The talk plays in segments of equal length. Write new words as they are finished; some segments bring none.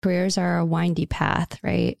Careers are a windy path,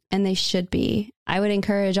 right? And they should be. I would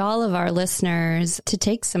encourage all of our listeners to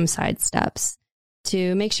take some side steps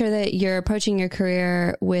to make sure that you're approaching your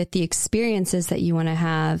career with the experiences that you want to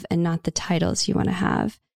have and not the titles you want to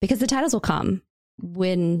have, because the titles will come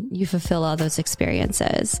when you fulfill all those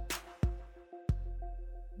experiences.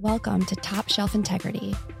 Welcome to Top Shelf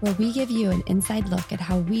Integrity, where we give you an inside look at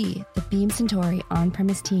how we, the Beam Suntory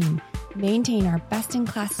on-premise team, maintain our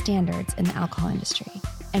best-in-class standards in the alcohol industry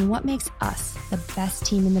and what makes us the best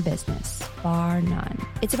team in the business, bar none.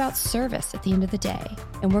 It's about service at the end of the day,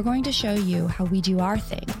 and we're going to show you how we do our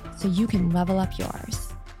thing so you can level up yours.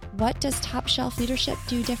 What does top shelf leadership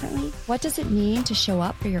do differently? What does it mean to show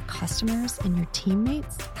up for your customers and your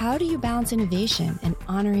teammates? How do you balance innovation and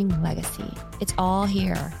honoring legacy? It's all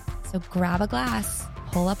here. So grab a glass,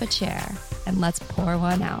 pull up a chair, and let's pour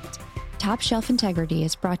one out. Top Shelf Integrity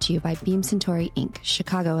is brought to you by Beam Suntory Inc.,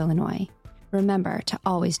 Chicago, Illinois. Remember to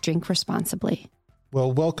always drink responsibly.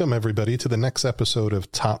 Well, welcome everybody to the next episode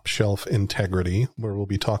of Top Shelf Integrity, where we'll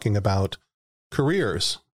be talking about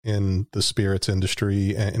careers in the spirits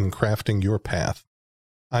industry and crafting your path.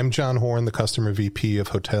 I'm John Horn, the Customer VP of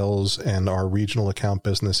Hotels and our regional account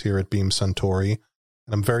business here at Beam Suntory.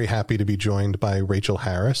 And I'm very happy to be joined by Rachel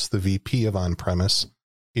Harris, the VP of On-Premise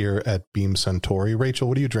here at Beam Suntory. Rachel,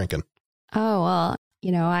 what are you drinking? Oh, well,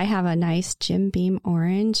 I have a nice Jim Beam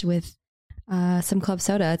Orange with some club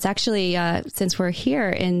soda. It's actually, since we're here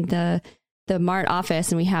in the Mart office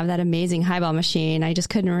and we have that amazing highball machine, I just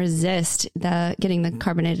couldn't resist getting the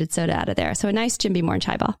carbonated soda out of there. So a nice Jim Beam Orange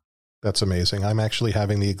highball. That's amazing. I'm actually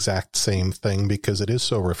having the exact same thing because it is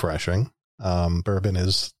so refreshing. Bourbon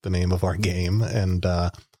is the name of our game, and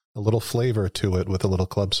a little flavor to it with a little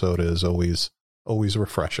club soda is always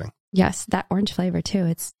refreshing. Yes, that orange flavor too.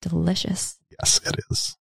 It's delicious. Yes, it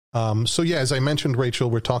is. So yeah, as I mentioned, Rachel,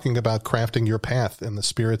 we're talking about crafting your path in the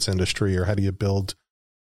spirits industry, or how do you build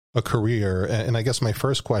a career? And I guess my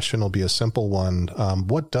first question will be a simple one.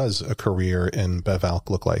 What does a career in BevAlc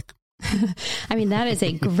look like? I mean, that is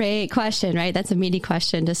a great question, right? That's a meaty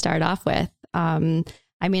question to start off with.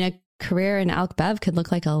 A career in Alc Bev could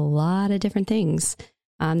look like a lot of different things.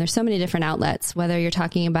 There's so many different outlets, whether you're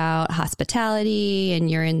talking about hospitality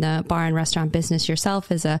and you're in the bar and restaurant business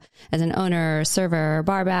yourself as an owner, server, or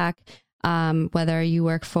barback, whether you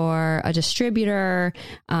work for a distributor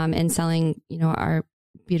and selling, our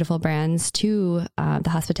beautiful brands to the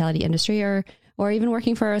hospitality industry, or even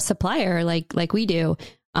working for a supplier like we do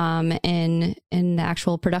in the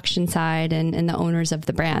actual production side and the owners of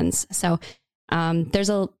the brands. So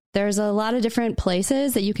there's a lot of different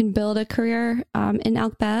places that you can build a career in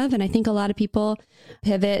Alc Bev. And I think a lot of people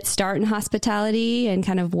start in hospitality and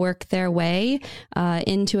kind of work their way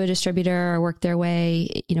into a distributor, or work their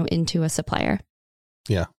way, into a supplier.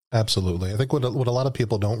 Yeah, absolutely. I think what a lot of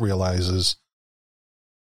people don't realize is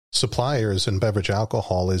suppliers in beverage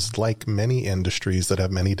alcohol is like many industries that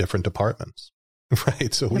have many different departments,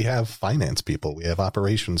 right? So we have finance people, we have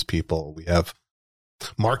operations people, we have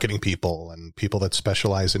marketing people, and people that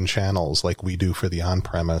specialize in channels like we do for the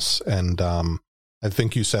on-premise. And I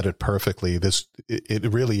think you said it perfectly.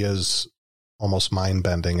 It really is almost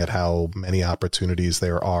mind-bending at how many opportunities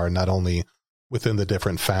there are, not only within the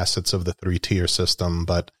different facets of the 3-tier system,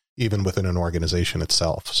 but even within an organization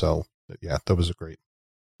itself. So yeah, that was a great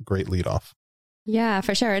lead off. Yeah,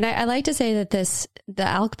 for sure. And I like to say that the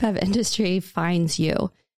Alc Bev industry finds you.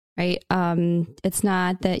 Right. It's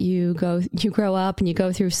not that you grow up and you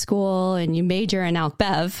go through school and you major in Alc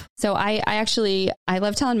Bev. So I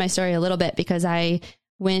love telling my story a little bit, because I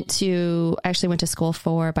went to school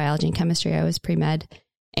for biology and chemistry. I was pre-med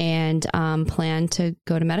and planned to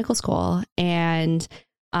go to medical school, and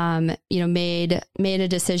made a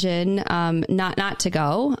decision not to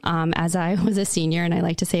go as I was a senior. And I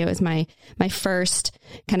like to say it was my first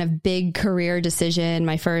kind of big career decision,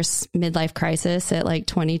 my first midlife crisis at like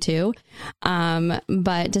 22,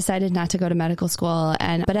 but decided not to go to medical school.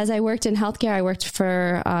 But as I worked in healthcare, I worked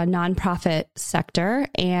for a nonprofit sector.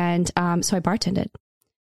 And so I bartended.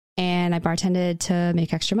 And I bartended to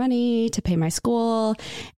make extra money, to pay my school.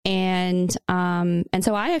 And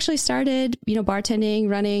so I actually started, bartending,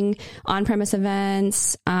 running on-premise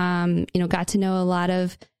events, got to know a lot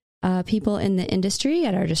of people in the industry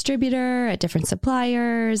at our distributor, at different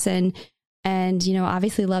suppliers, and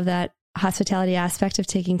obviously love that hospitality aspect of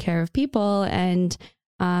taking care of people, and,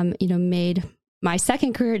 made my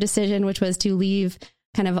second career decision, which was to leave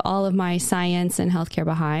kind of all of my science and healthcare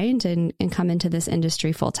behind and come into this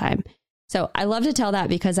industry full time. So I love to tell that,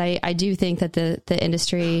 because I do think that the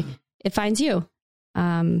industry, it finds you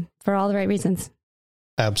for all the right reasons.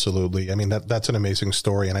 Absolutely. I mean, that's an amazing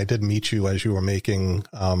story. And I did meet you as you were making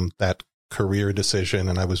that career decision.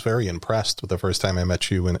 And I was very impressed with the first time I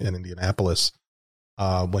met you in Indianapolis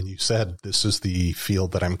when you said, this is the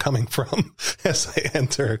field that I'm coming from as I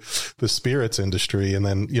enter the spirits industry. And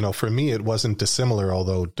then, for me, it wasn't dissimilar,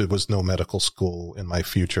 although there was no medical school in my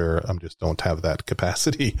future. I just don't have that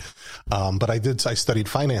capacity. But I studied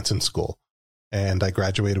finance in school. And I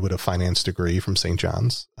graduated with a finance degree from St.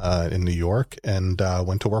 John's in New York, and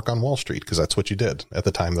went to work on Wall Street because that's what you did at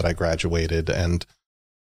the time that I graduated. And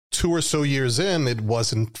 2 or so years in, it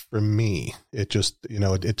wasn't for me. It just,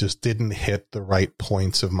 it just didn't hit the right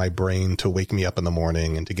points of my brain to wake me up in the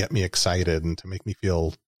morning and to get me excited and to make me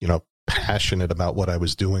feel, passionate about what I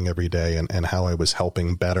was doing every day and how I was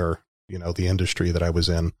helping better, the industry that I was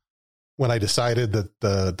in. When I decided that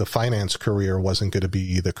the finance career wasn't going to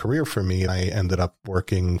be the career for me, I ended up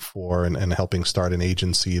working for and helping start an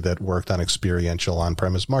agency that worked on experiential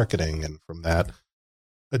on-premise marketing. And from that,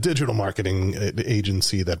 a digital marketing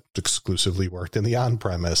agency that exclusively worked in the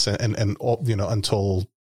on-premise and until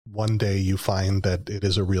one day you find that it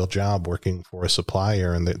is a real job working for a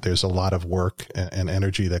supplier and that there's a lot of work and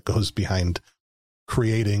energy that goes behind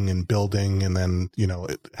creating and building and then,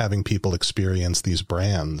 having people experience these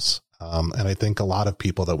brands. And I think a lot of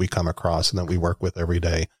people that we come across and that we work with every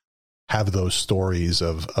day have those stories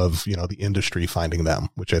of the industry finding them,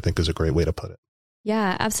 which I think is a great way to put it.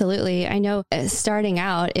 Yeah, absolutely. I know starting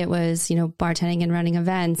out, it was, bartending and running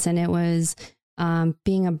events, and it was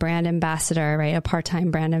being a brand ambassador, right? A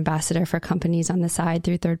part-time brand ambassador for companies on the side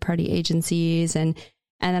through third-party agencies. And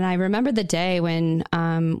then I remember the day when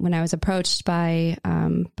I was approached by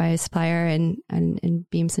a supplier and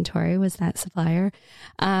Beam Suntory was that supplier,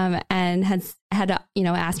 and had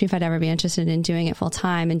asked me if I'd ever be interested in doing it full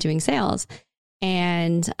time and doing sales.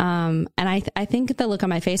 And I think the look on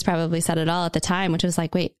my face probably said it all at the time, which was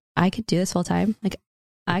like, wait, I could do this full time. Like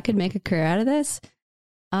I could make a career out of this.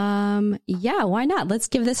 Yeah, why not? Let's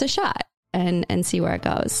give this a shot and see where it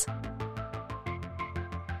goes.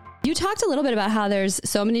 You talked a little bit about how there's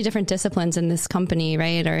so many different disciplines in this company,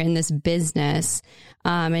 right? Or in this business.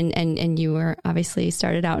 And you were obviously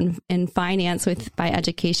started out in finance by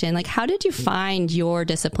education. Like, how did you find your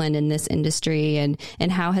discipline in this industry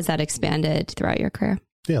and how has that expanded throughout your career?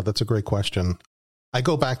 Yeah, that's a great question. I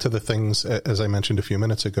go back to the things, as I mentioned a few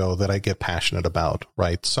minutes ago, that I get passionate about,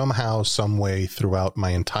 right? Somehow, some way throughout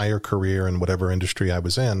my entire career in whatever industry I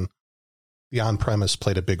was in, the on-premise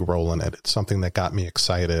played a big role in it. It's something that got me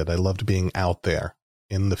excited. I loved being out there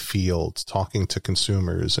in the fields, talking to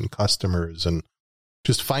consumers and customers and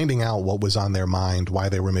just finding out what was on their mind, why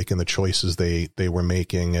they were making the choices they were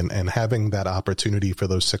making, and having that opportunity for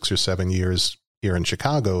those 6 or 7 years here in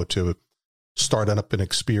Chicago to start up an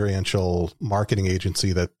experiential marketing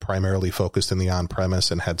agency that primarily focused in the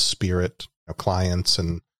on-premise and had spirit clients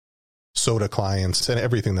and soda clients and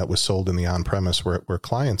everything that was sold in the on-premise were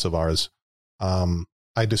clients of ours.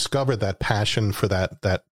 I discovered that passion for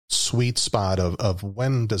that sweet spot of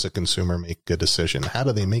when does a consumer make a decision? How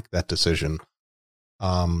do they make that decision?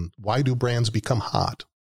 Why do brands become hot?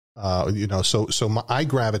 I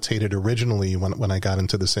gravitated originally when I got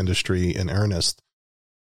into this industry in earnest,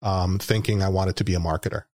 thinking I wanted to be a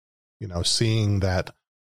marketer, seeing that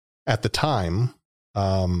at the time,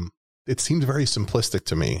 it seemed very simplistic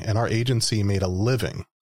to me, and our agency made a living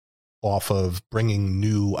off of bringing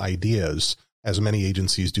new ideas, as many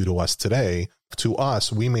agencies do to us today. To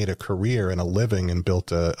us, we made a career and a living and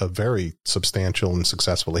built a very substantial and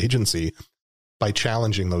successful agency by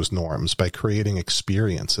challenging those norms, by creating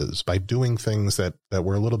experiences, by doing things that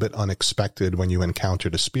were a little bit unexpected when you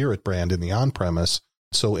encountered a spirit brand in the on-premise.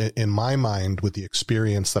 So in my mind, with the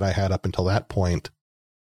experience that I had up until that point,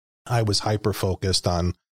 I was hyper-focused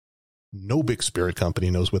on no big spirit company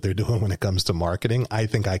knows what they're doing when it comes to marketing. I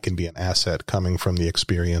think I can be an asset coming from the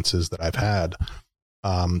experiences that I've had.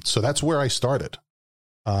 So that's where I started.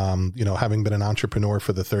 Having been an entrepreneur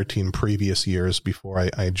for the 13 previous years before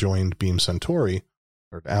I joined Beam Suntory,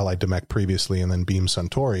 or Allied Domecq previously, and then Beam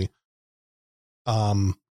Suntory,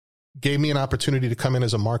 gave me an opportunity to come in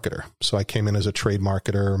as a marketer. So I came in as a trade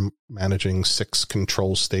marketer, managing 6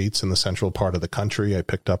 control states in the central part of the country. I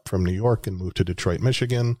picked up from New York and moved to Detroit,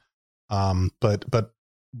 Michigan. But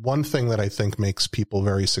one thing that I think makes people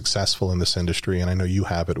very successful in this industry, and I know you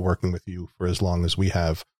have it working with you for as long as we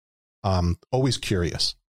have, always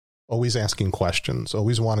curious, always asking questions,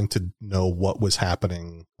 always wanting to know what was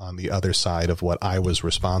happening on the other side of what I was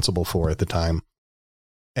responsible for at the time.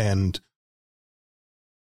 And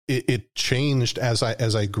it changed as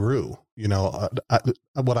I grew.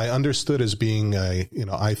 What I understood as being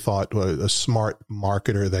I thought a smart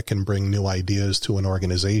marketer that can bring new ideas to an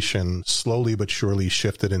organization slowly but surely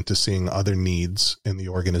shifted into seeing other needs in the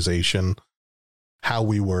organization, how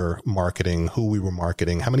we were marketing, who we were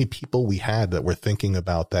marketing, how many people we had that were thinking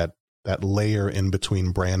about that layer in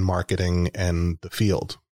between brand marketing and the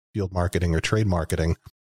field marketing or trade marketing.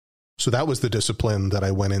 So that was the discipline that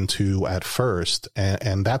I went into at first.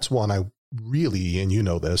 And that's one I really, and you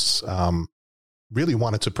know this, really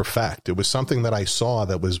wanted to perfect. It was something that I saw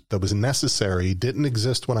that was necessary, didn't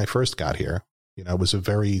exist when I first got here. It was a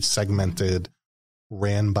very segmented,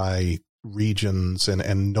 ran by regions,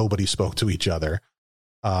 and nobody spoke to each other.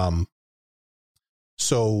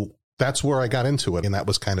 So that's where I got into it. And that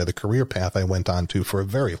was kind of the career path I went on to for a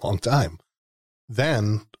very long time.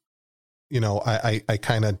 Then, I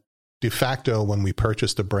kind of de facto, when we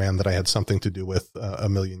purchased a brand that I had something to do with a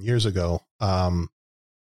million years ago,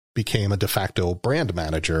 became a de facto brand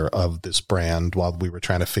manager of this brand while we were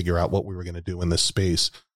trying to figure out what we were going to do in this space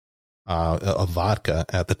of vodka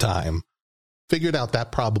at the time. Figured out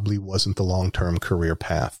that probably wasn't the long-term career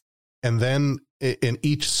path. And then in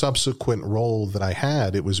each subsequent role that I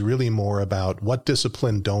had, it was really more about what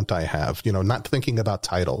discipline don't I have, not thinking about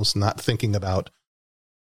titles, not thinking about,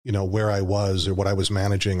 where I was or what I was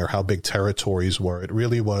managing or how big territories were. It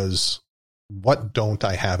really was, what don't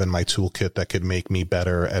I have in my toolkit that could make me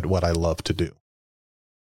better at what I love to do?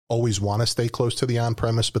 Always want to stay close to the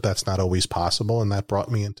on-premise, but that's not always possible. And that brought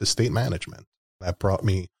me into state management. That brought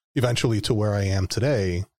me eventually to where I am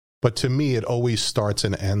today. But to me, it always starts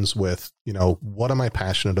and ends with, what am I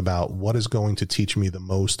passionate about? What is going to teach me the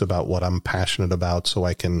most about what I'm passionate about so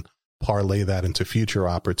I can parlay that into future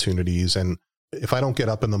opportunities? And if I don't get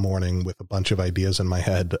up in the morning with a bunch of ideas in my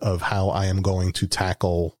head of how I am going to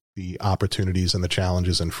tackle the opportunities and the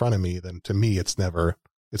challenges in front of me, then to me, it's never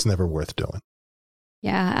worth doing.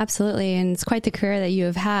 Yeah, absolutely. And it's quite the career that you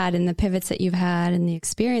have had, and the pivots that you've had, and the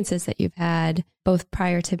experiences that you've had, both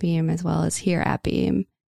prior to Beam as well as here at Beam.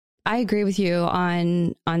 I agree with you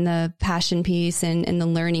on the passion piece and the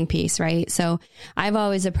learning piece, right? So I've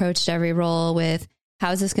always approached every role with,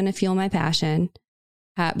 how is this going to fuel my passion?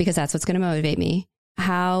 Because that's what's going to motivate me.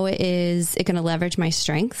 How is it going to leverage my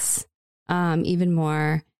strengths even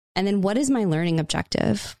more? And then what is my learning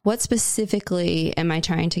objective? What specifically am I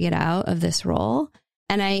trying to get out of this role?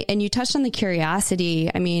 And you touched on the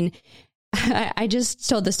curiosity. I mean, I just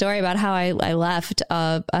told the story about how I left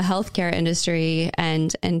a healthcare industry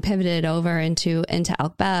and pivoted over into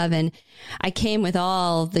Alk Bev. And I came with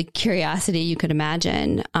all the curiosity you could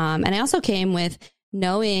imagine. And I also came with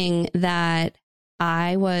knowing that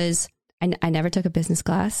I never took a business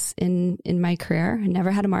class in my career. I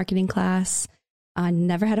never had a marketing class. I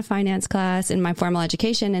never had a finance class in my formal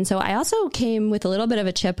education. And so I also came with a little bit of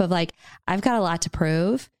a chip of like, I've got a lot to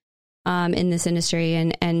prove in this industry.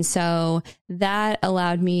 And so that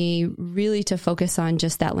allowed me really to focus on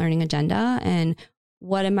just that learning agenda and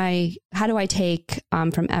how do I take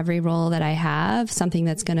from every role that I have, something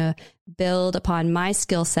that's going to build upon my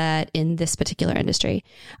skill set in this particular industry.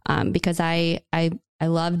 Because I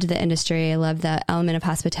loved the industry. I loved the element of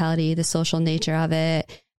hospitality, the social nature of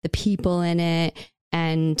it, the people in it.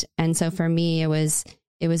 And so for me, it was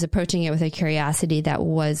approaching it with a curiosity that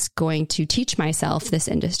was going to teach myself this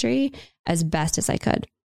industry as best as I could.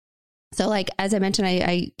 So like, as I mentioned,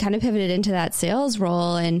 I kind of pivoted into that sales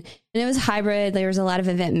role and it was hybrid. There was a lot of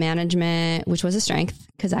event management, which was a strength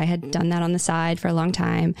because I had done that on the side for a long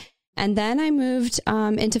time. And then I moved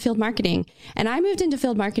into field marketing, and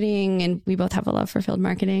and we both have a love for field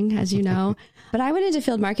marketing, as you know, but I went into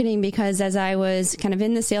field marketing because as I was kind of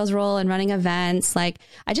in the sales role and running events, like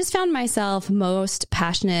I just found myself most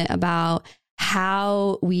passionate about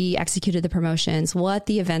how we executed the promotions, what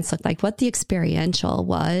the events looked like, what the experiential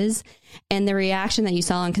was, and the reaction that you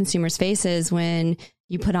saw on consumers' faces when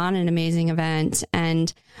you put on an amazing event.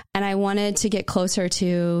 And I wanted to get closer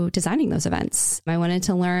to designing those events. I wanted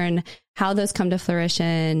to learn how those come to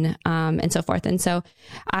fruition, and so forth. And so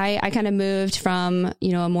I kind of moved from,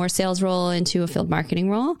 a more sales role into a field marketing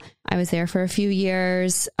role. I was there for a few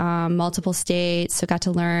years, multiple states. So got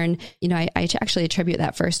to learn, I actually attribute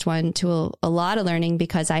that first one to a lot of learning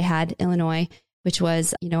because I had Illinois, which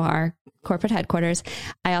was, our corporate headquarters.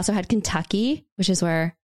 I also had Kentucky, which is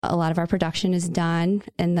where a lot of our production is done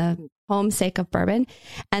in the home sake of bourbon.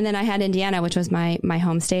 And then I had Indiana, which was my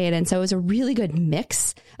home state. And so it was a really good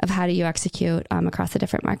mix of how do you execute across the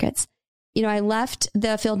different markets. I left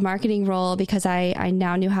the field marketing role because I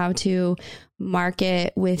now knew how to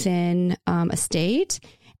market within a state.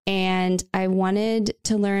 And I wanted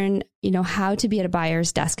to learn, how to be at a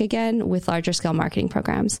buyer's desk again with larger scale marketing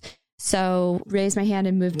programs. So raised my hand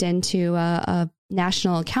and moved into a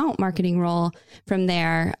national account marketing role from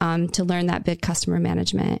there to learn that big customer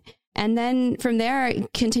management. And then from there, I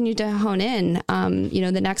continued to hone in.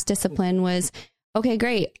 The next discipline was, okay,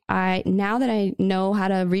 great. Now that I know how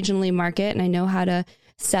to regionally market and I know how to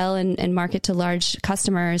sell and market to large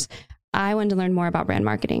customers, I wanted to learn more about brand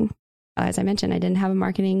marketing. As I mentioned, I didn't have a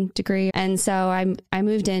marketing degree. And so I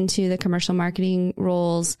moved into the commercial marketing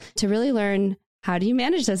roles to really learn, how do you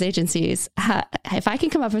manage those agencies? If I can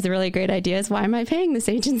come up with really great ideas, why am I paying this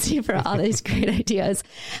agency for all these great ideas?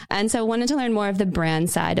 And so I wanted to learn more of the brand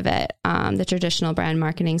side of it, the traditional brand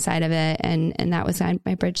marketing side of it. And that was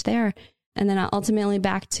my bridge there. And then ultimately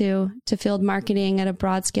back to field marketing at a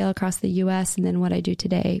broad scale across the US. And then what I do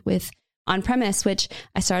today with on-premise, which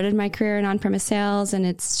I started my career in on-premise sales. And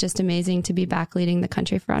it's just amazing to be back leading the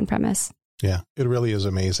country for on-premise. Yeah, it really is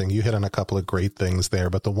amazing. You hit on a couple of great things there,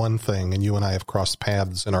 but the one thing, and you and I have crossed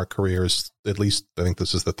paths in our careers, at least I think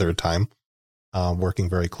this is the third time, working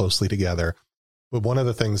very closely together. But one of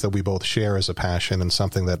the things that we both share as a passion and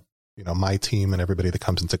something that, my team and everybody that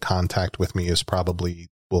comes into contact with me is probably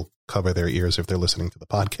will cover their ears if they're listening to the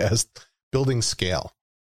podcast, building scale,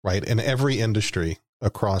 right? In every industry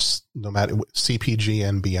across, no matter CPG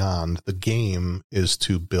and beyond, the game is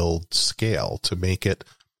to build scale, to make it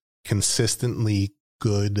consistently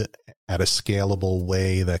good at a scalable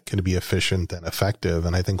way that can be efficient and effective.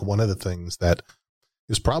 And I think one of the things that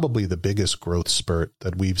is probably the biggest growth spurt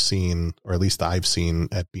that we've seen, or at least I've seen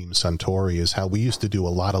at Beam Suntory, is how we used to do a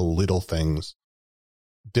lot of little things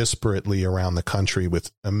disparately around the country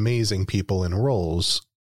with amazing people in roles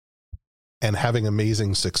and having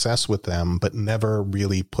amazing success with them, but never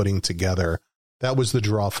really putting together. That was the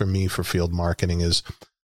draw for me for field marketing is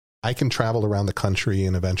I can travel around the country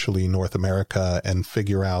and eventually North America and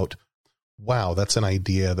figure out, wow, that's an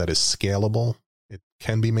idea that is scalable. It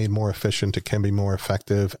can be made more efficient. It can be more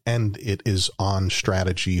effective. And it is on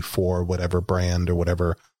strategy for whatever brand or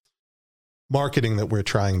whatever marketing that we're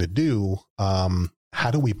trying to do. How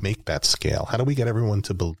do we make that scale? How do we get everyone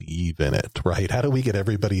to believe in it, right? How do we get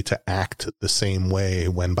everybody to act the same way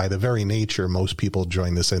when by the very nature, most people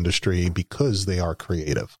join this industry because they are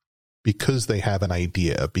creative, because they have an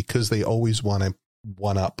idea, because they always want to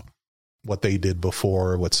one up what they did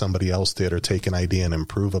before, what somebody else did, or take an idea and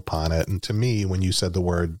improve upon it. And to me, when you said the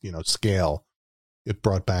word, scale, it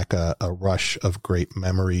brought back a rush of great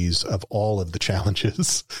memories of all of the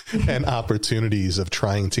challenges and opportunities of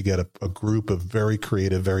trying to get a group of very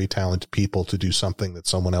creative, very talented people to do something that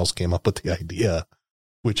someone else came up with the idea,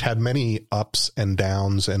 which had many ups and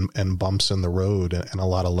downs and bumps in the road and a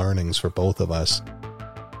lot of learnings for both of us.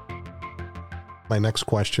 My next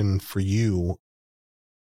question for you,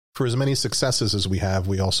 for as many successes as we have,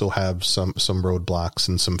 we also have some roadblocks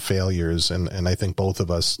and some failures. And I think both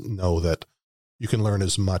of us know that you can learn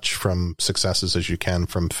as much from successes as you can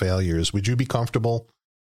from failures. Would you be comfortable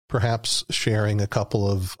perhaps sharing a couple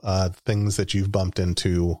of things that you've bumped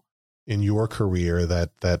into in your career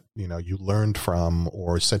that you learned from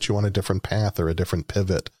or set you on a different path or a different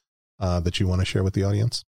pivot that you want to share with the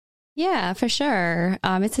audience? Yeah, for sure.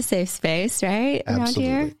 It's a safe space, right?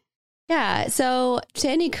 Absolutely. Around here. Yeah. So to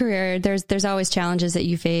any career, there's always challenges that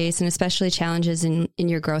you face, and especially challenges in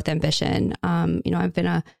your growth ambition. I've been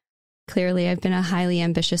a highly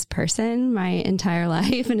ambitious person my entire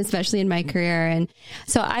life, and especially in my career. And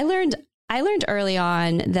so I learned early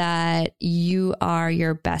on that you are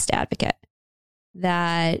your best advocate,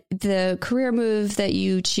 that the career move that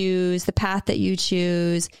you choose, the path that you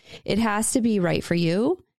choose, it has to be right for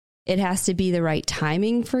you. It has to be the right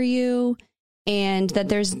timing for you. And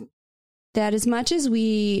that as much as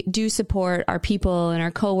we do support our people and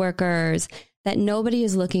our coworkers, that nobody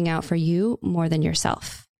is looking out for you more than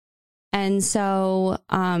yourself. And so,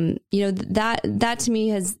 that to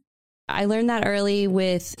me I learned that early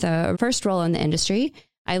with the first role in the industry.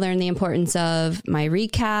 I learned the importance of my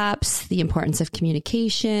recaps, the importance of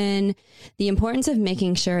communication, the importance of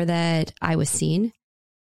making sure that I was seen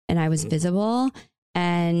and I was visible,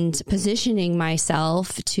 and positioning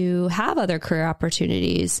myself to have other career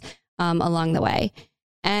opportunities along the way.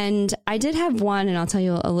 And I did have one, and I'll tell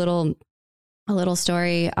you a little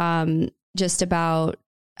story just about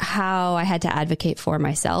how I had to advocate for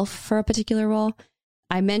myself for a particular role.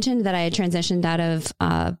 I mentioned that I had transitioned out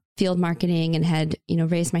of field marketing and had,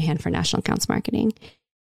 raised my hand for national accounts marketing.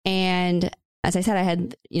 And as I said, I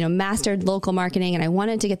had, mastered local marketing, and I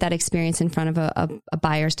wanted to get that experience in front of a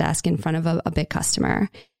buyer's desk, in front of a big customer.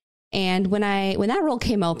 And when that role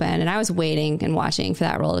came open, and I was waiting and watching for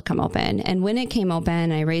that role to come open, and when it came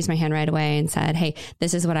open, I raised my hand right away and said, "Hey,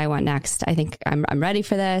 this is what I want next. I think I'm ready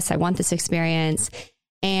for this. I want this experience."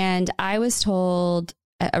 And I was told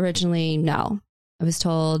originally, no. I was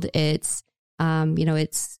told it's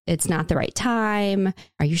not the right time.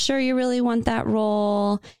 Are you sure you really want that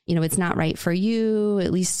role? It's not right for you,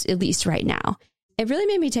 at least right now. It really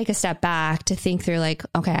made me take a step back to think through like,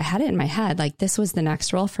 okay, I had it in my head, like this was the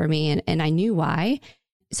next role for me, and I knew why.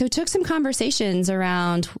 So it took some conversations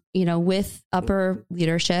around, with upper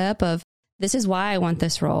leadership of, this is why I want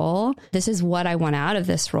this role. This is what I want out of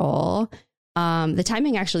this role. The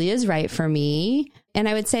timing actually is right for me. And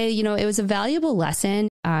I would say, it was a valuable lesson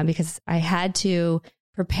because I had to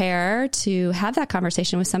prepare to have that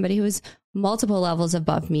conversation with somebody who was multiple levels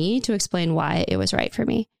above me to explain why it was right for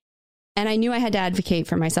me. And I knew I had to advocate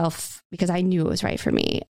for myself because I knew it was right for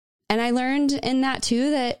me. And I learned in that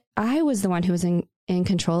too, that I was the one who was in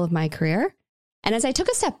control of my career. And as I took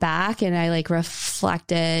a step back and I like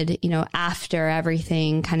reflected, after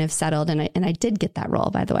everything kind of settled, and I did get that role,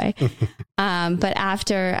 by the way. But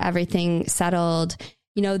after everything settled,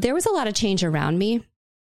 there was a lot of change around me.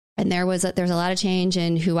 And there was a lot of change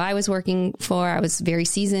in who I was working for. I was very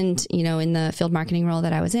seasoned, in the field marketing role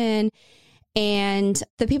that I was in. And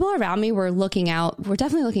the people around me were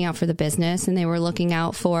definitely looking out for the business, and they were looking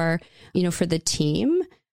out for the team,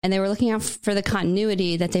 and they were looking out for the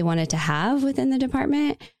continuity that they wanted to have within the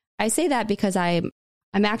department. I say that because I'm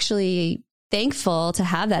actually thankful to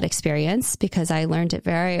have that experience, because I learned it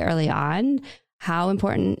very early on, how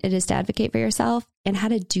important it is to advocate for yourself and how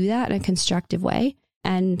to do that in a constructive way,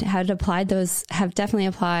 and have definitely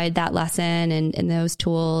applied that lesson and those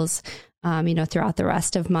tools throughout the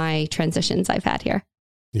rest of my transitions I've had here.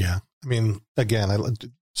 Yeah. I mean, again,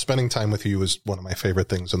 spending time with you is one of my favorite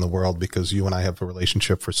things in the world, because you and I have a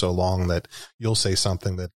relationship for so long that you'll say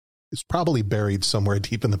something that is probably buried somewhere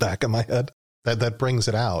deep in the back of my head that brings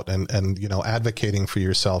it out. And advocating for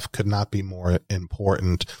yourself could not be more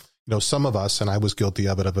important. Some of us, and I was guilty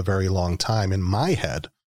of it of a very long time, in my head,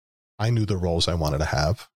 I knew the roles I wanted to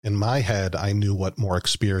have. In my head, I knew what more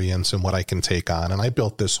experience and what I can take on. And I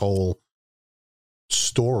built this whole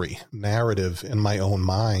story narrative in my own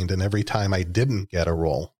mind. And every time I didn't get a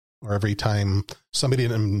role, or every time somebody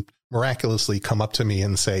didn't miraculously come up to me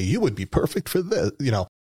and say, you would be perfect for this,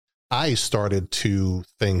 I started to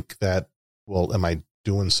think that, well, am I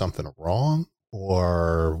doing something wrong?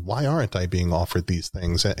 Or why aren't I being offered these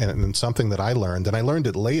things? And something that I learned, and I learned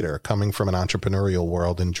it later coming from an entrepreneurial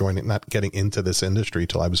world and not getting into this industry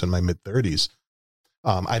till I was in my mid-30s.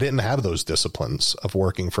 I didn't have those disciplines of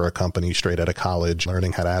working for a company straight out of college,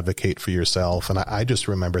 learning how to advocate for yourself. And I just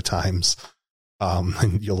remember times,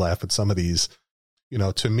 and you'll laugh at some of these,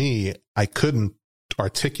 to me, I couldn't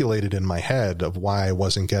articulate it in my head of why I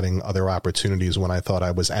wasn't getting other opportunities when I thought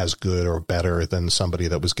I was as good or better than somebody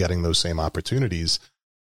that was getting those same opportunities,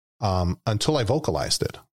 until I vocalized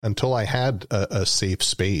it, until I had a safe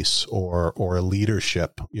space or a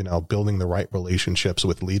leadership, building the right relationships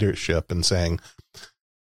with leadership and saying,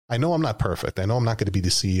 I know I'm not perfect. I know I'm not going to be the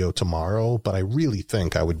CEO tomorrow, but I really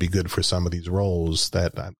think I would be good for some of these roles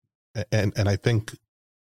and I think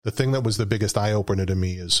the thing that was the biggest eye opener to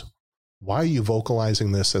me is, why are you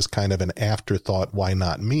vocalizing this as kind of an afterthought? Why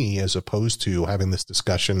not me? As opposed to having this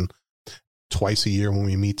discussion twice a year when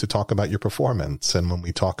we meet to talk about your performance, and when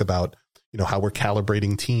we talk about, how we're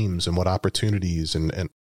calibrating teams and what opportunities, and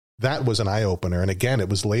that was an eye opener. And again, it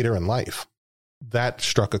was later in life that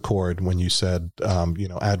struck a chord when you said,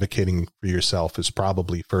 advocating for yourself is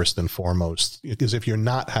probably first and foremost, because if you're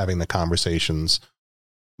not having the conversations,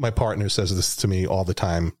 my partner says this to me all the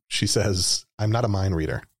time. She says, I'm not a mind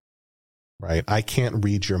reader. Right? I can't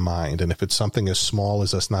read your mind. And if it's something as small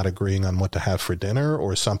as us not agreeing on what to have for dinner,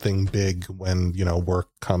 or something big when, work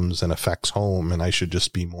comes and affects home, and I should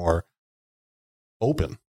just be more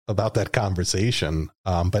open about that conversation.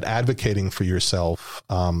 But advocating for yourself,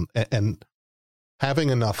 and having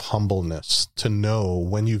enough humbleness to know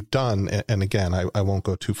when you've done, and again, I won't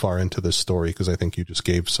go too far into this story because I think you just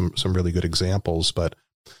gave some really good examples, but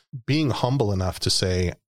being humble enough to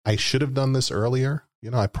say, I should have done this earlier.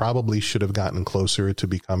 I probably should have gotten closer to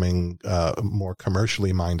becoming more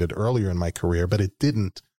commercially minded earlier in my career, but it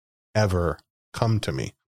didn't ever come to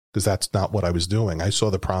me because that's not what I was doing. I saw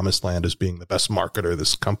the promised land as being the best marketer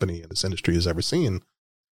this company and this industry has ever seen.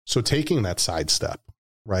 So taking that sidestep,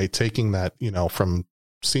 right? Taking that, from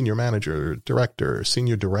senior manager, director,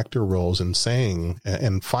 senior director roles, and saying,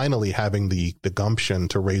 and finally having the gumption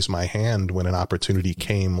to raise my hand when an opportunity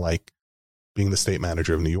came, like being the state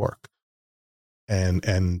manager of New York.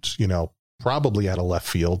 And probably out of left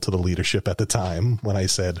field to the leadership at the time when I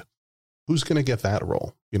said, who's going to get that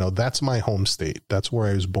role? You know, that's my home state. That's where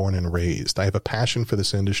I was born and raised. I have a passion for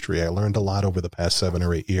this industry. I learned a lot over the past 7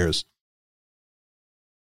 or 8 years.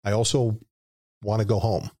 I also want to go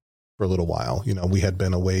home for a little while. You know, we had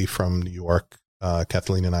been away from New York,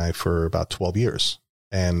 Kathleen and I, for about 12 years.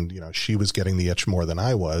 And, you know, she was getting the itch more than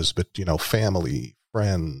I was, but, you know, family,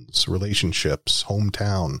 friends, relationships,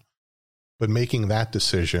 hometown. But making that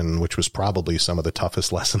decision, which was probably some of the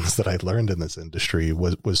toughest lessons that I learned in this industry,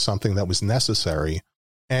 was something that was necessary.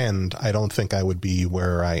 And I don't think I would be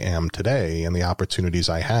where I am today and the opportunities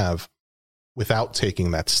I have without taking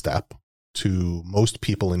that step. To most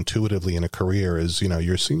people intuitively in a career is, you know,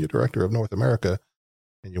 you're senior director of North America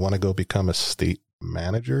and you want to go become a state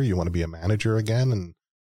manager. You want to be a manager again. And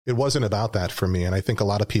it wasn't about that for me. And I think a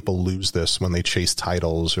lot of people lose this when they chase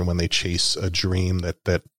titles or when they chase a dream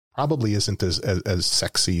that probably isn't as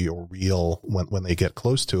sexy or real when they get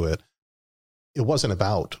close to it. It wasn't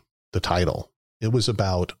about the title. It was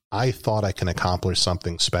about, I thought I can accomplish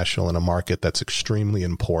something special in a market that's extremely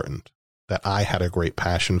important, that I had a great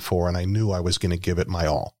passion for, and I knew I was going to give it my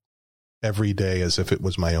all every day as if it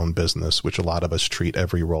was my own business, which a lot of us treat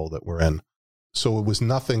every role that we're in. So it was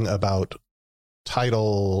nothing about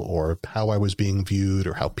title or how I was being viewed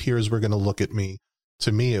or how peers were going to look at me.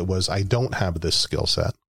 To me, it was, I don't have this skill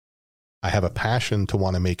set. I have a passion to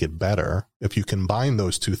want to make it better. If you combine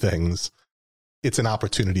those two things, it's an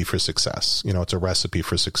opportunity for success. You know, it's a recipe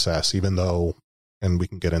for success, even though, and we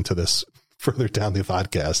can get into this further down the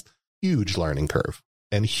podcast, huge learning curve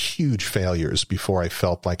and huge failures before I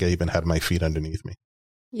felt like I even had my feet underneath me.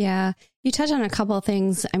 Yeah. You touch on a couple of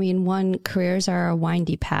things. I mean, one, careers are a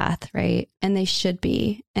windy path, right? And they should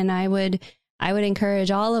be. And I would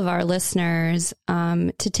encourage all of our listeners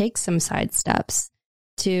to take some side steps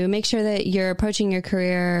to make sure that you're approaching your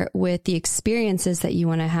career with the experiences that you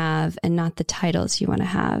want to have and not the titles you want to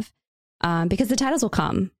have. Because the titles will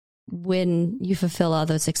come when you fulfill all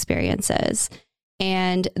those experiences.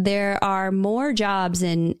 And there are more jobs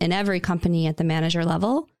in every company at the manager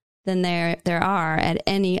level than there are at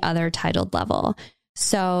any other titled level.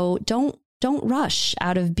 So don't rush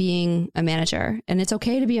out of being a manager. And it's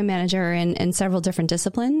okay to be a manager in several different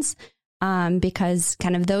disciplines, because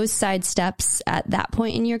kind of those side steps at that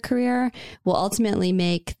point in your career will ultimately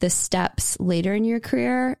make the steps later in your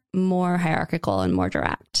career more hierarchical and more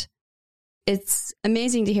direct. It's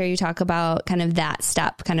amazing to hear you talk about kind of that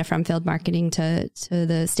step, kind of from field marketing to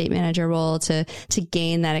the state manager role to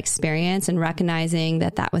gain that experience and recognizing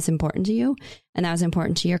that was important to you and that was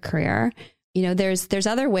important to your career. You know, there's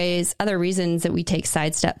other ways, other reasons that we take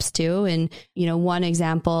side steps too. And, you know, one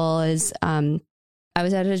example is, I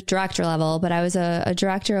was at a director level, but I was a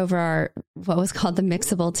director over what was called the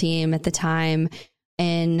Mixable team at the time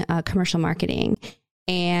in commercial marketing.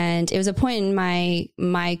 And it was a point in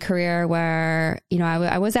my career where, you know,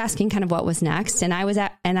 I was asking kind of what was next. And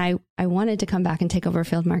I wanted to come back and take over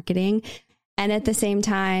field marketing. And at the same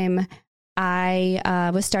time,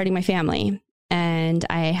 I was starting my family. And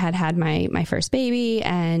I had my first baby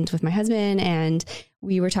and with my husband, and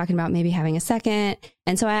we were talking about maybe having a second.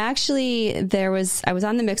 And so I was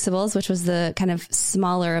on the Mixables, which was the kind of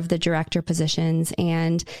smaller of the director positions,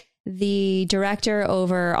 and the director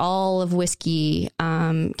over all of whiskey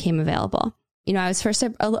came available. You know, I was first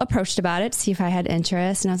approached about it to see if I had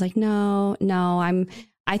interest, and I was like, no,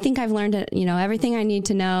 I think I've learned, you know, everything I need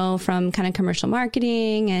to know from kind of commercial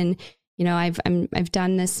marketing, and you know, I've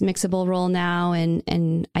done this Mixable role now,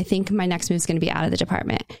 and I think my next move is going to be out of the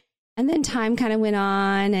department. And then time kind of went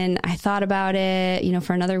on, and I thought about it, you know,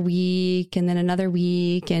 for another week, and then another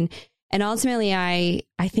week, and ultimately, I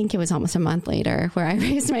think it was almost a month later where I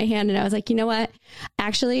raised my hand and I was like, you know what?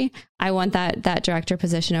 Actually, I want that director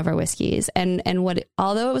position over whiskeys. And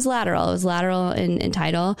although it was lateral in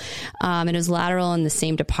title, and it was lateral in the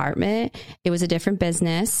same department. It was a different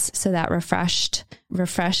business, so that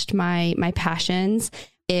refreshed my passions.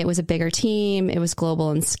 It was a bigger team. It was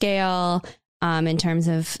global in scale, in terms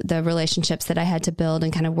of the relationships that I had to build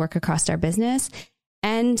and kind of work across our business.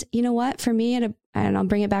 And you know what, for me, and I'll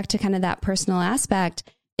bring it back to kind of that personal aspect,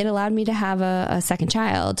 it allowed me to have a second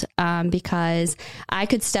child, because I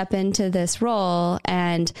could step into this role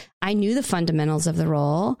and I knew the fundamentals of the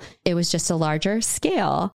role. It was just a larger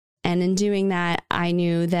scale. And in doing that, I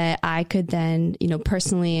knew that I could then, you know,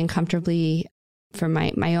 personally and comfortably for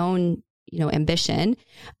my own, you know, ambition,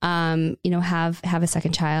 you know, have a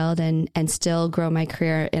second child and still grow my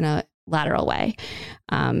career in a lateral way.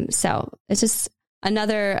 So it's just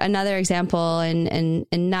another example, and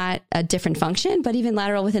not a different function, but even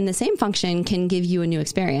lateral within the same function can give you a new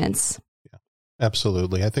experience. Yeah.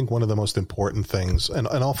 Absolutely. I think one of the most important things, and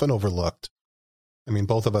often overlooked, I mean,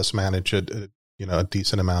 both of us manage a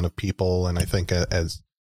decent amount of people. And I think as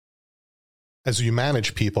you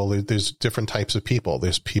manage people, there's different types of people.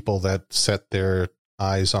 There's people that set their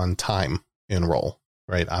eyes on time in role,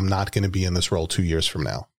 right? I'm not going to be in this role 2 years from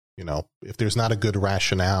now. If there's not a good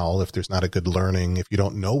rationale, if there's not a good learning, if you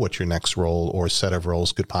don't know what your next role or set of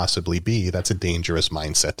roles could possibly be, that's a dangerous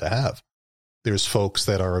mindset to have. There's folks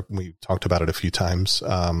that are, we talked about it a few times,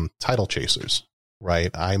 title chasers,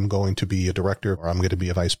 right? I'm going to be a director or I'm going to be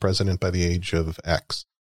a vice president by the age of X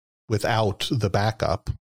without the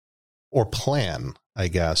backup or plan, I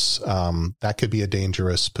guess. That could be a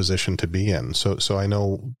dangerous position to be in. So I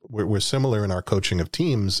know we're similar in our coaching of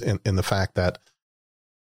teams in the fact that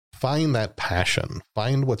find that passion,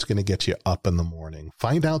 find what's going to get you up in the morning,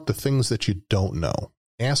 find out the things that you don't know.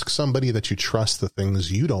 Ask somebody that you trust the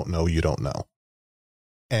things you don't know.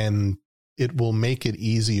 And it will make it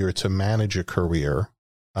easier to manage a career,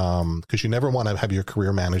 because you never want to have your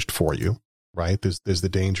career managed for you, right? There's the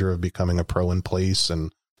danger of becoming a pro in place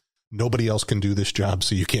and nobody else can do this job,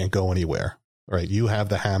 so you can't go anywhere, right? You have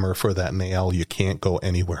the hammer for that nail. You can't go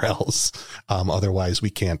anywhere else. Otherwise,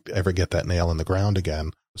 we can't ever get that nail in the ground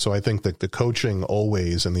again. So I think that the coaching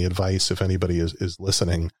always, and the advice, if anybody is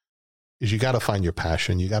listening, is you got to find your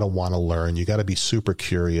passion. You got to want to learn. You got to be super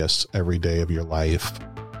curious every day of your life.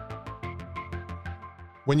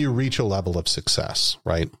 When you reach a level of success,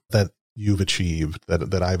 right, that you've achieved,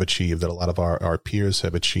 that I've achieved, that a lot of our peers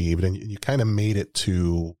have achieved, and you kind of made it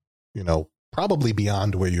to, probably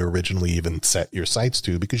beyond where you originally even set your sights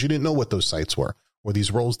to, because you didn't know what those sights were, or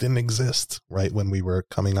these roles didn't exist, right, when we were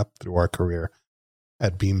coming up through our career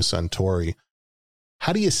at Beam Suntory.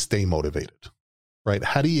 How do you stay motivated, right?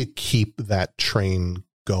 How do you keep that train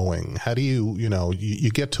going? How do you, you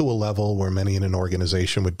get to a level where many in an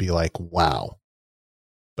organization would be like, wow,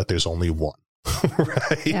 but there's only one,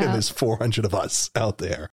 right? Yeah. And there's 400 of us out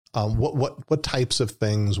there. What types of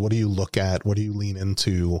things, what do you look at? What do you lean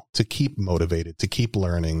into to keep motivated, to keep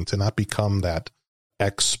learning, to not become that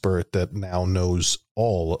expert that now knows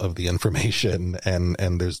all of the information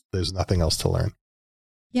and there's nothing else to learn?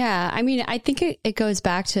 Yeah. I mean, I think it goes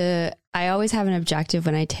back to, I always have an objective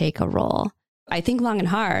when I take a role. I think long and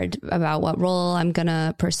hard about what role I'm going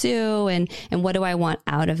to pursue and what do I want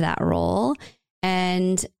out of that role.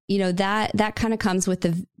 And, that kind of comes with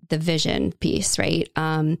the vision piece, right?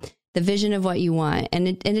 The vision of what you want. And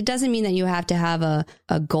it doesn't mean that you have to have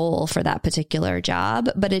a goal for that particular job,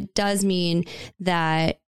 but it does mean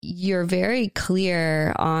that you're very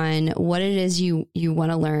clear on what it is you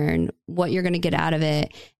want to learn, what you're going to get out of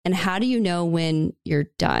it, and how do you know when you're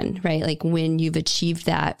done, right? Like when you've achieved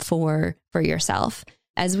that for yourself.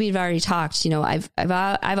 As we've already talked, I've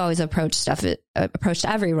always approached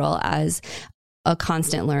every role as a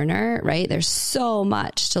constant learner, right? There's so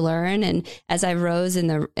much to learn. And as I rose in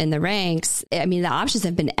the ranks, I mean, the options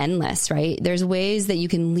have been endless, right? There's ways that you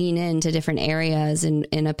can lean into different areas in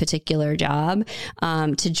a particular job,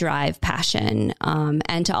 to drive passion,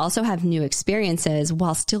 and to also have new experiences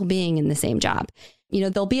while still being in the same job.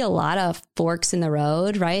 There'll be a lot of forks in the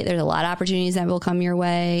road, right? There's a lot of opportunities that will come your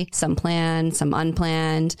way, some planned, some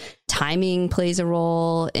unplanned. Timing plays a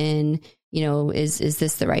role in, is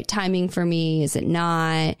this the right timing for me? Is it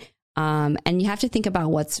not? And you have to think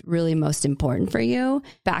about what's really most important for you.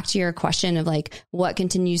 Back to your question of like, what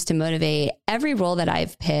continues to motivate. Every role that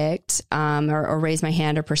I've picked, or raised my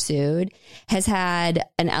hand or pursued has had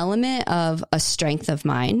an element of a strength of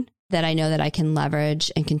mine that I know that I can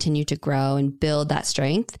leverage and continue to grow and build that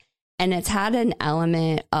strength. And it's had an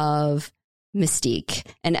element of mystique,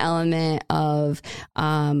 an element of,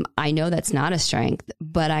 I know that's not a strength,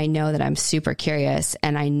 but I know that I'm super curious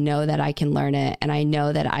and I know that I can learn it and I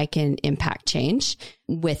know that I can impact change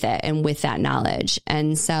with it and with that knowledge.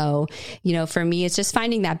 And so, for me, it's just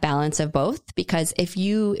finding that balance of both, because if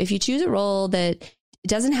you choose a role that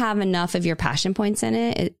doesn't have enough of your passion points in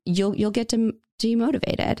it, you'll get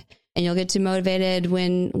demotivated. And you'll get demotivated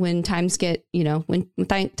when times get, when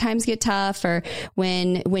times get tough, or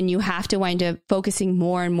when you have to wind up focusing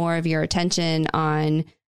more and more of your attention on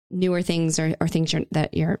newer things or things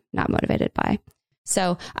that you're not motivated by.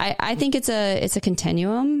 So I think it's a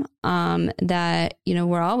continuum that,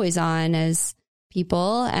 we're always on as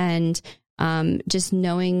people, and just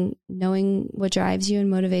knowing what drives you and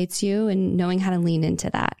motivates you and knowing how to lean into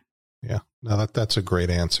that. Yeah, no, that's a great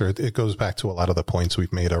answer. It goes back to a lot of the points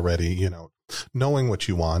we've made already, knowing what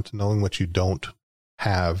you want, knowing what you don't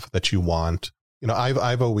have that you want.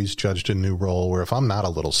 I've always judged a new role where if I'm not a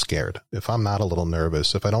little scared, if I'm not a little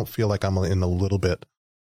nervous, if I don't feel like I'm in a little bit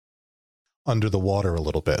under the water a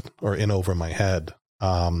little bit or in over my head,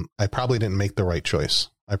 I probably didn't make the right choice.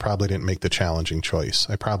 I probably didn't make the challenging choice.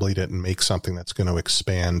 I probably didn't make something that's going to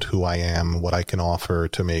expand who I am, what I can offer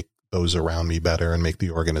to make those around me better and make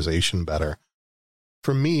the organization better.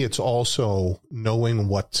 For me, it's also knowing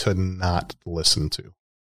what to not listen to,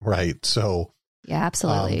 right? So yeah,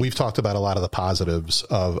 absolutely. We've talked about a lot of the positives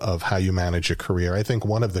of how you manage a career. I think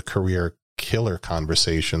one of the career killer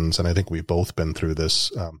conversations, and I think we've both been through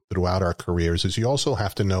this throughout our careers, is you also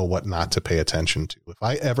have to know what not to pay attention to. If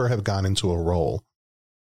I ever have gone into a role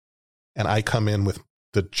and I come in with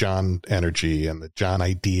the John energy and the John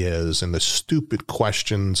ideas and the stupid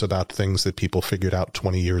questions about things that people figured out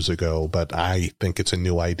 20 years ago, but I think it's a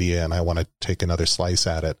new idea and I want to take another slice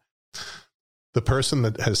at it. The person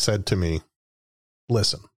that has said to me,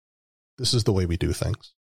 listen, this is the way we do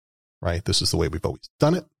things, right? This is the way we've always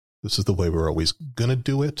done it. This is the way we're always going to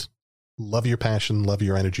do it. Love your passion, love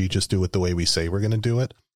your energy. Just do it the way we say we're going to do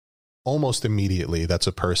it. Almost immediately, that's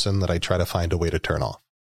a person that I try to find a way to turn off.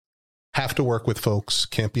 Have to work with folks,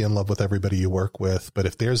 can't be in love with everybody you work with. But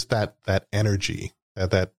if there's that energy,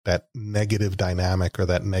 that negative dynamic or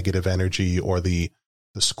that negative energy or the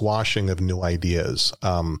squashing of new ideas,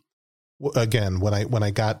 again,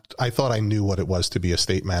 I thought I knew what it was to be a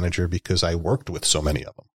state manager because I worked with so many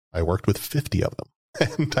of them. I worked with 50 of them.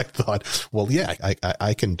 And I thought, well, yeah,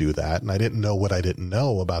 I can do that. And I didn't know what I didn't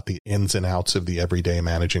know about the ins and outs of the everyday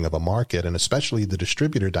managing of a market, and especially the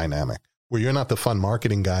distributor dynamic, where you're not the fun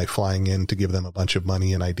marketing guy flying in to give them a bunch of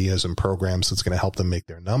money and ideas and programs that's going to help them make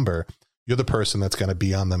their number. You're the person that's going to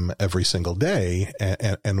be on them every single day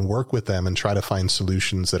and work with them and try to find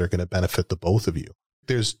solutions that are going to benefit the both of you.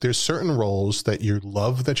 There's certain roles that you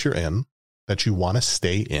love that you're in, that you want to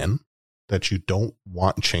stay in, that you don't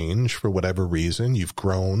want change for whatever reason. You've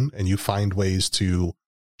grown and you find ways to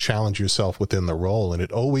challenge yourself within the role. And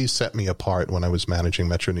it always set me apart when I was managing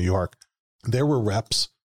Metro New York. There were reps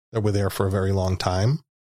that were there for a very long time,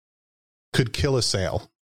 could kill a sale,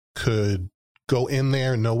 could go in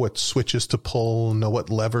there, know what switches to pull, know what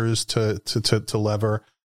levers to lever,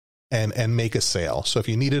 and make a sale. So if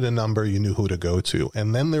you needed a number, you knew who to go to.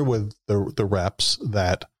 And then there were the reps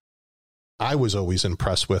that I was always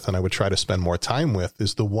impressed with, and I would try to spend more time with,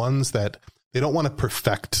 is the ones that they don't want to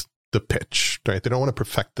perfect the pitch, right? They don't want to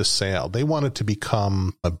perfect the sale. They wanted to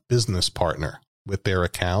become a business partner with their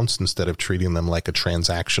accounts instead of treating them like a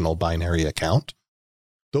transactional binary account.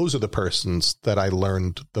 Those are the persons that I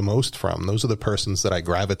learned the most from. Those are the persons that I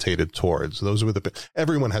gravitated towards.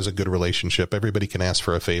 Everyone has a good relationship. Everybody can ask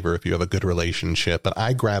for a favor if you have a good relationship. But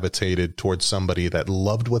I gravitated towards somebody that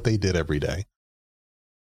loved what they did every day,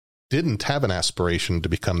 didn't have an aspiration to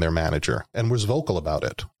become their manager, and was vocal about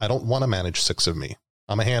it. I don't want to manage 6 of me.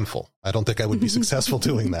 I'm a handful. I don't think I would be successful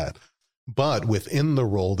doing that. But within the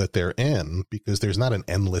role that they're in, because there's not an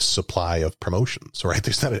endless supply of promotions, right?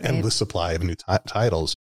 There's not an endless supply of new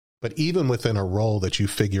titles. But even within a role that you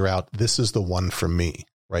figure out, this is the one for me,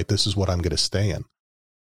 right? This is what I'm going to stay in.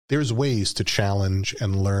 There's ways to challenge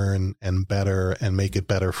and learn and better and make it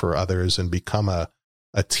better for others and become a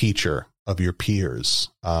teacher of your peers,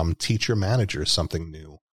 teach your manager something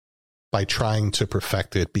new by trying to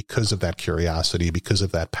perfect it because of that curiosity, because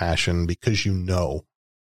of that passion, because you know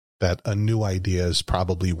that a new idea is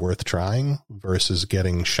probably worth trying versus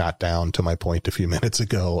getting shot down, to my point a few minutes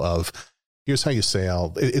ago, of here's how you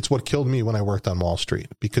sell. It's what killed me when I worked on Wall Street,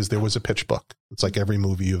 because there was a pitch book. It's like every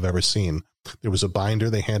movie you've ever seen. There was a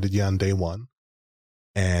binder they handed you on day one,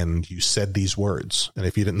 and you said these words. And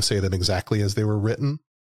if you didn't say them exactly as they were written,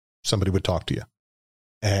 somebody would talk to you.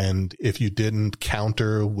 And if you didn't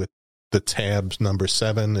counter with the tabs number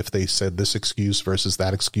 7, if they said this excuse versus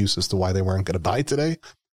that excuse as to why they weren't going to buy today,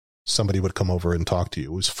 somebody would come over and talk to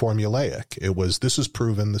you. It was formulaic. It was, this is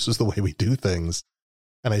proven. This is the way we do things.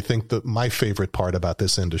 And I think that my favorite part about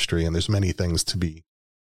this industry, and there's many things to be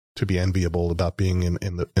enviable about being in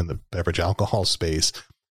the beverage alcohol space,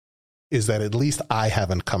 is that at least I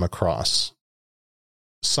haven't come across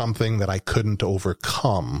something that I couldn't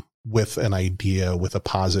overcome with an idea, with a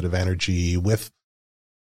positive energy, with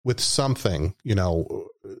something,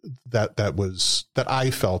 that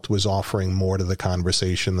I felt was offering more to the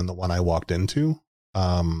conversation than the one I walked into.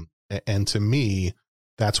 And to me,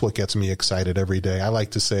 that's what gets me excited every day. I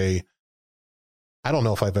like to say, I don't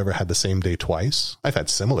know if I've ever had the same day twice. I've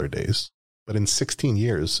had similar days, but in 16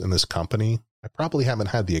 years in this company, I probably haven't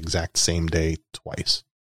had the exact same day twice.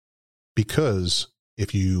 Because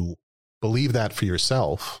if you believe that for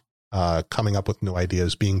yourself, coming up with new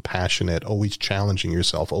ideas, being passionate, always challenging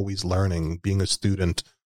yourself, always learning, being a student,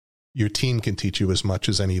 your team can teach you as much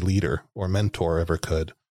as any leader or mentor ever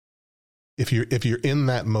could. if you're in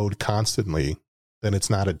that mode constantly, then it's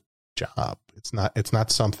not a job. It's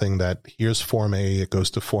not something that here's form A, it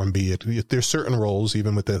goes to form B. There's certain roles,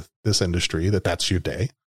 even with this industry, that's your day.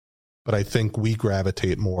 But I think we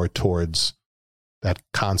gravitate more towards that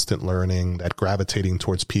constant learning, that gravitating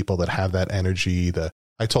towards people that have that energy.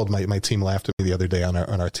 I told my team, laughed at me the other day on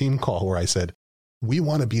our team call, where I said, we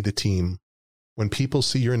want to be the team when people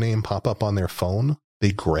see your name pop up on their phone,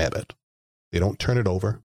 they grab it. They don't turn it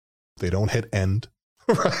over. They don't hit end.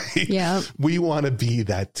 Right. Yeah. We want to be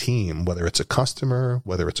that team, whether it's a customer,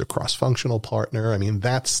 whether it's a cross-functional partner. I mean,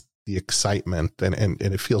 that's the excitement. And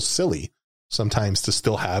it feels silly sometimes to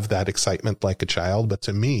still have that excitement like a child. But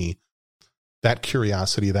to me, that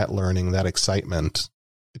curiosity, that learning, that excitement,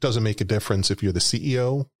 it doesn't make a difference if you're the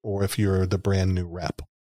CEO or if you're the brand new rep.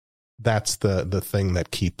 That's the thing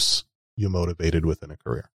that keeps you motivated within a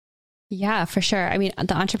career. Yeah, for sure. I mean,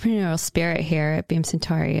 the entrepreneurial spirit here at Beam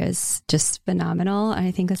Suntory is just phenomenal. And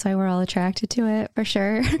I think that's why we're all attracted to it, for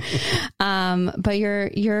sure. But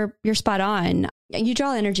you're spot on. You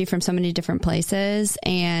draw energy from so many different places.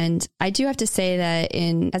 And I do have to say that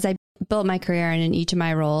as I built my career and in each of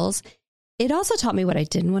my roles, it also taught me what I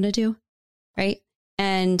didn't want to do. Right.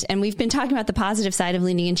 And we've been talking about the positive side of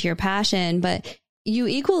leaning into your passion, but you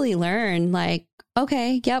equally learn like,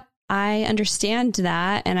 okay, yep, I understand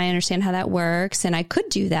that and I understand how that works and I could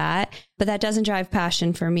do that, but that doesn't drive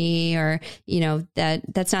passion for me, or,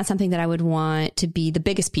 that's not something that I would want to be the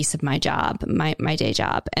biggest piece of my job, my day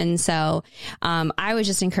job. And so I would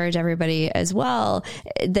just encourage everybody as well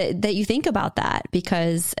that you think about that,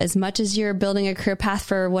 because as much as you're building a career path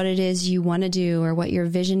for what it is you want to do or what your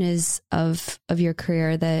vision is of your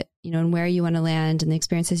career, that, and where you want to land and the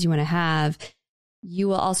experiences you want to have, you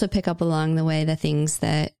will also pick up along the way the things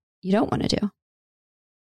that you don't want to do.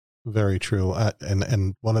 Very true.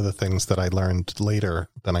 And one of the things that I learned later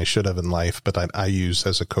than I should have in life, but I use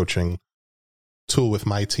as a coaching tool with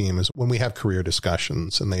my team, is when we have career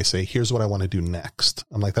discussions and they say, here's what I want to do next.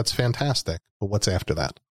 I'm like, that's fantastic. But what's after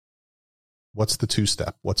that? What's the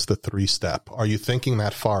 2-step? What's the 3-step? Are you thinking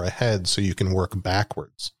that far ahead so you can work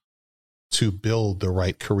backwards to build the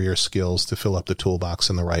right career skills to fill up the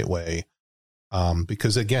toolbox in the right way?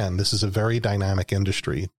 Because again, this is a very dynamic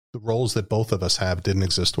industry. The roles that both of us have didn't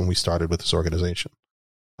exist when we started with this organization.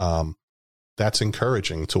 That's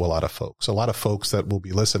encouraging to a lot of folks. A lot of folks that will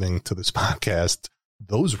be listening to this podcast,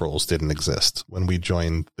 those roles didn't exist when we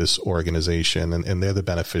joined this organization, and they're the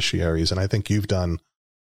beneficiaries. And I think you've done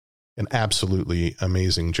an absolutely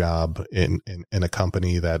amazing job in a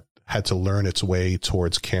company that had to learn its way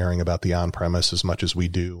towards caring about the on-premise as much as we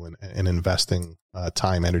do, and investing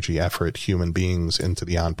time, energy, effort, human beings into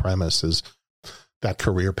the on-premise is that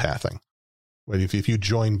career pathing. If you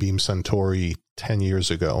joined Beam Suntory 10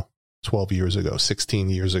 years ago, 12 years ago, 16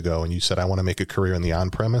 years ago, and you said, I want to make a career in the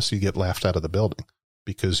on-premise, you get laughed out of the building,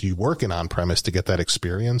 because you work in on-premise to get that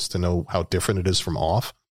experience, to know how different it is from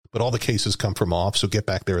off. But all the cases come from off, so get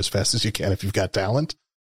back there as fast as you can if you've got talent,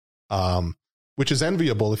 which is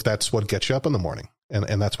enviable if that's what gets you up in the morning.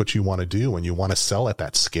 And that's what you want to do, and you want to sell at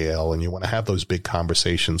that scale, and you want to have those big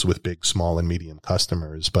conversations with big, small, and medium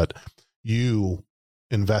customers. But you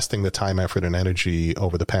investing the time, effort, and energy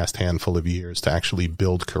over the past handful of years to actually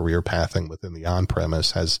build career pathing within the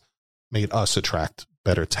on-premise has made us attract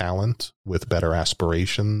better talent with better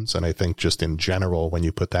aspirations. And I think just in general, when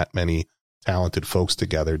you put that many talented folks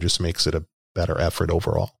together, just makes it a better effort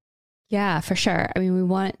overall. Yeah, for sure. I mean, we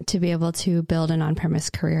want to be able to build an on-premise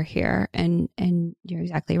career here, and you're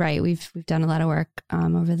exactly right. We've done a lot of work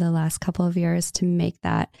over the last couple of years to make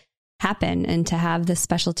that happen, and to have the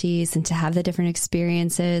specialties and to have the different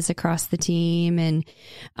experiences across the team. And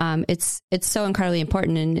it's so incredibly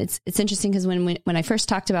important. And it's interesting because when I first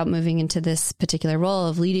talked about moving into this particular role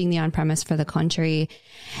of leading the on-premise for the country,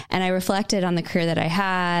 and I reflected on the career that I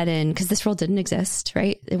had, and because this role didn't exist,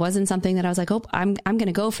 right? It wasn't something that I was like, oh, I'm going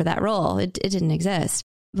to go for that role. It didn't exist.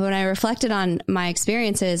 But when I reflected on my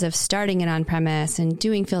experiences of starting in on-premise and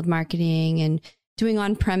doing field marketing and doing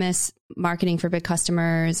on-premise marketing for big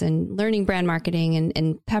customers and learning brand marketing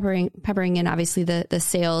and peppering in obviously the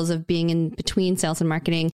sales of being in between sales and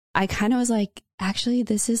marketing, I kind of was like, actually,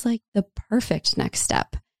 this is like the perfect next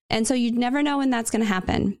step. And so you never know when that's going to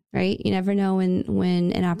happen, right? You never know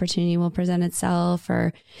when an opportunity will present itself,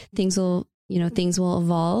 or things will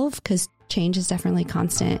evolve, because change is definitely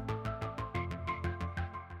constant.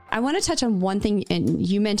 I want to touch on one thing, and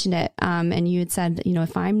you mentioned it, and you had said,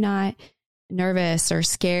 if I'm not nervous or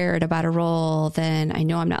scared about a role, then I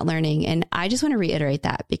know I'm not learning. And I just want to reiterate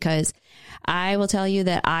that, because I will tell you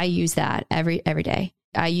that I use that every day.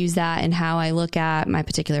 I use that in how I look at my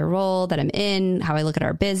particular role that I'm in, how I look at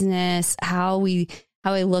our business, how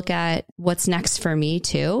I look at what's next for me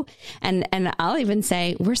too. And I'll even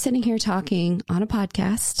say, we're sitting here talking on a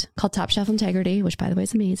podcast called Top Shelf Integrity, which by the way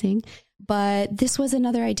is amazing. But this was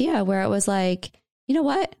another idea where it was like, you know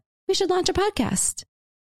what? We should launch a podcast.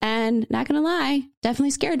 And not going to lie, definitely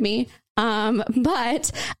scared me.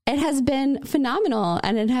 But it has been phenomenal.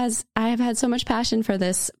 And I have had so much passion for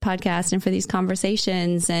this podcast and for these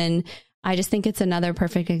conversations. And I just think it's another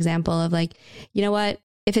perfect example of like, you know what?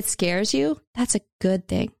 If it scares you, that's a good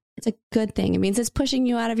thing. It's a good thing. It means it's pushing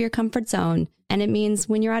you out of your comfort zone. And it means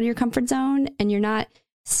when you're out of your comfort zone and you're not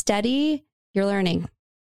steady, you're learning.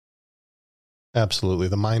 Absolutely.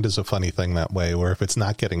 The mind is a funny thing that way, where if it's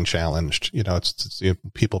not getting challenged, it's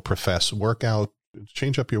people profess workout,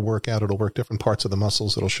 change up your workout. It'll work different parts of the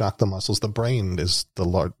muscles. It'll shock the muscles. The brain is the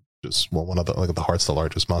largest, well, one of the heart's the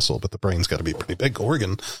largest muscle, but the brain's got to be a pretty big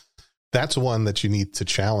organ. That's one that you need to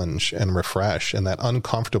challenge and refresh. And that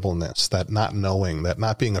uncomfortableness, that not knowing, that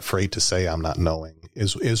not being afraid to say I'm not knowing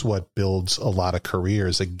is what builds a lot of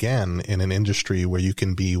careers, again, in an industry where you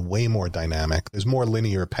can be way more dynamic. There's more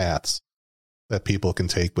linear paths that people can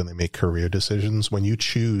take when they make career decisions. When you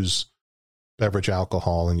choose beverage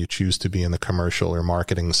alcohol and you choose to be in the commercial or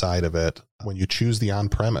marketing side of it, when you choose the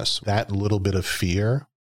on-premise, that little bit of fear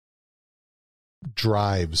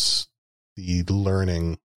drives the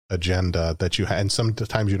learning agenda that you have. And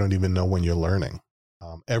sometimes you don't even know when you're learning.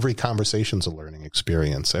 Every conversation's a learning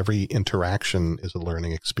experience. Every interaction is a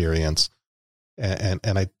learning experience. And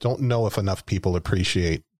I don't know if enough people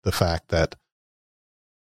appreciate the fact that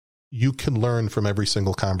you can learn from every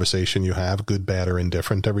single conversation you have, good, bad, or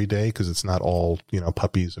indifferent every day, because it's not all,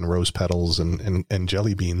 puppies and rose petals and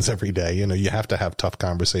jelly beans every day. You have to have tough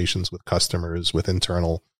conversations with customers, with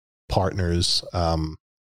internal partners.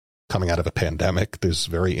 Coming out of a pandemic, there's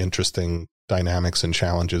very interesting dynamics and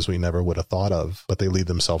challenges we never would have thought of, but they lead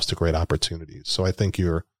themselves to great opportunities. So I think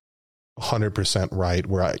you're 100% right,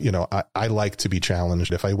 where I like to be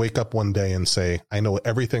challenged. If I wake up one day and say, I know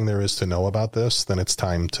everything there is to know about this, then it's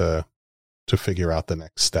time to figure out the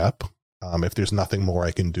next step. If there's nothing more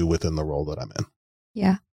I can do within the role that I'm in.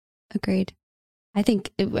 Yeah, agreed. I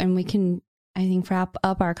think, and we can, wrap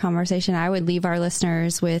up our conversation. I would leave our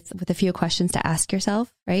listeners with a few questions to ask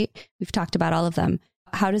yourself, right? We've talked about all of them.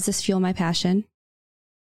 How does this fuel my passion?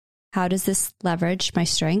 How does this leverage my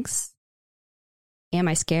strengths? Am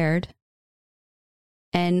I scared?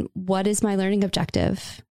 And what is my learning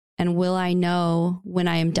objective? And will I know when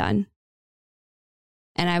I am done?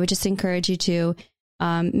 And I would just encourage you to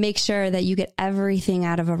make sure that you get everything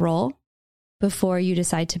out of a role before you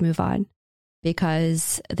decide to move on,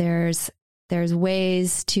 because there's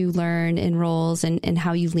ways to learn in roles and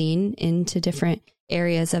how you lean into different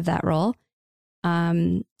areas of that role.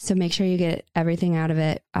 So make sure you get everything out of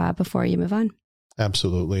it before you move on.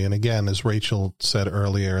 Absolutely. And again, as Rachel said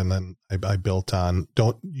earlier, and then I built on,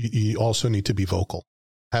 you also need to be vocal.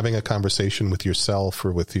 Having a conversation with yourself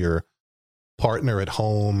or with your partner at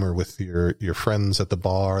home or with your friends at the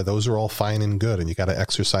bar, those are all fine and good. And you got to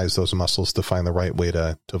exercise those muscles to find the right way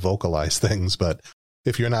to vocalize things. But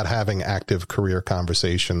if you're not having active career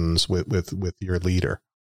conversations with your leader,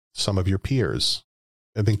 some of your peers,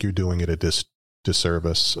 I think you're doing it a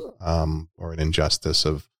disservice or an injustice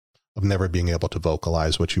of never being able to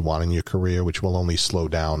vocalize what you want in your career, which will only slow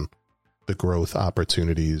down the growth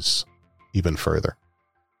opportunities even further.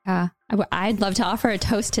 I'd love to offer a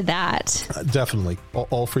toast to that. Definitely.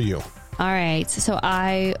 All for you. All right. So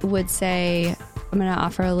I would say I'm going to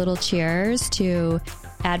offer a little cheers to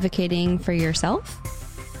advocating for yourself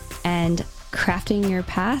and crafting your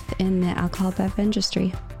path in the alcohol bev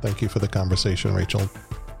industry. Thank you for the conversation, Rachel.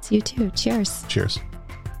 It's you too. Cheers. Cheers.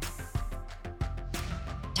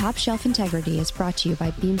 Top Shelf Integrity is brought to you by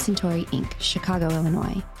Beam Suntory Inc., Chicago,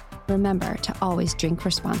 Illinois. Remember to always drink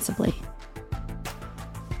responsibly.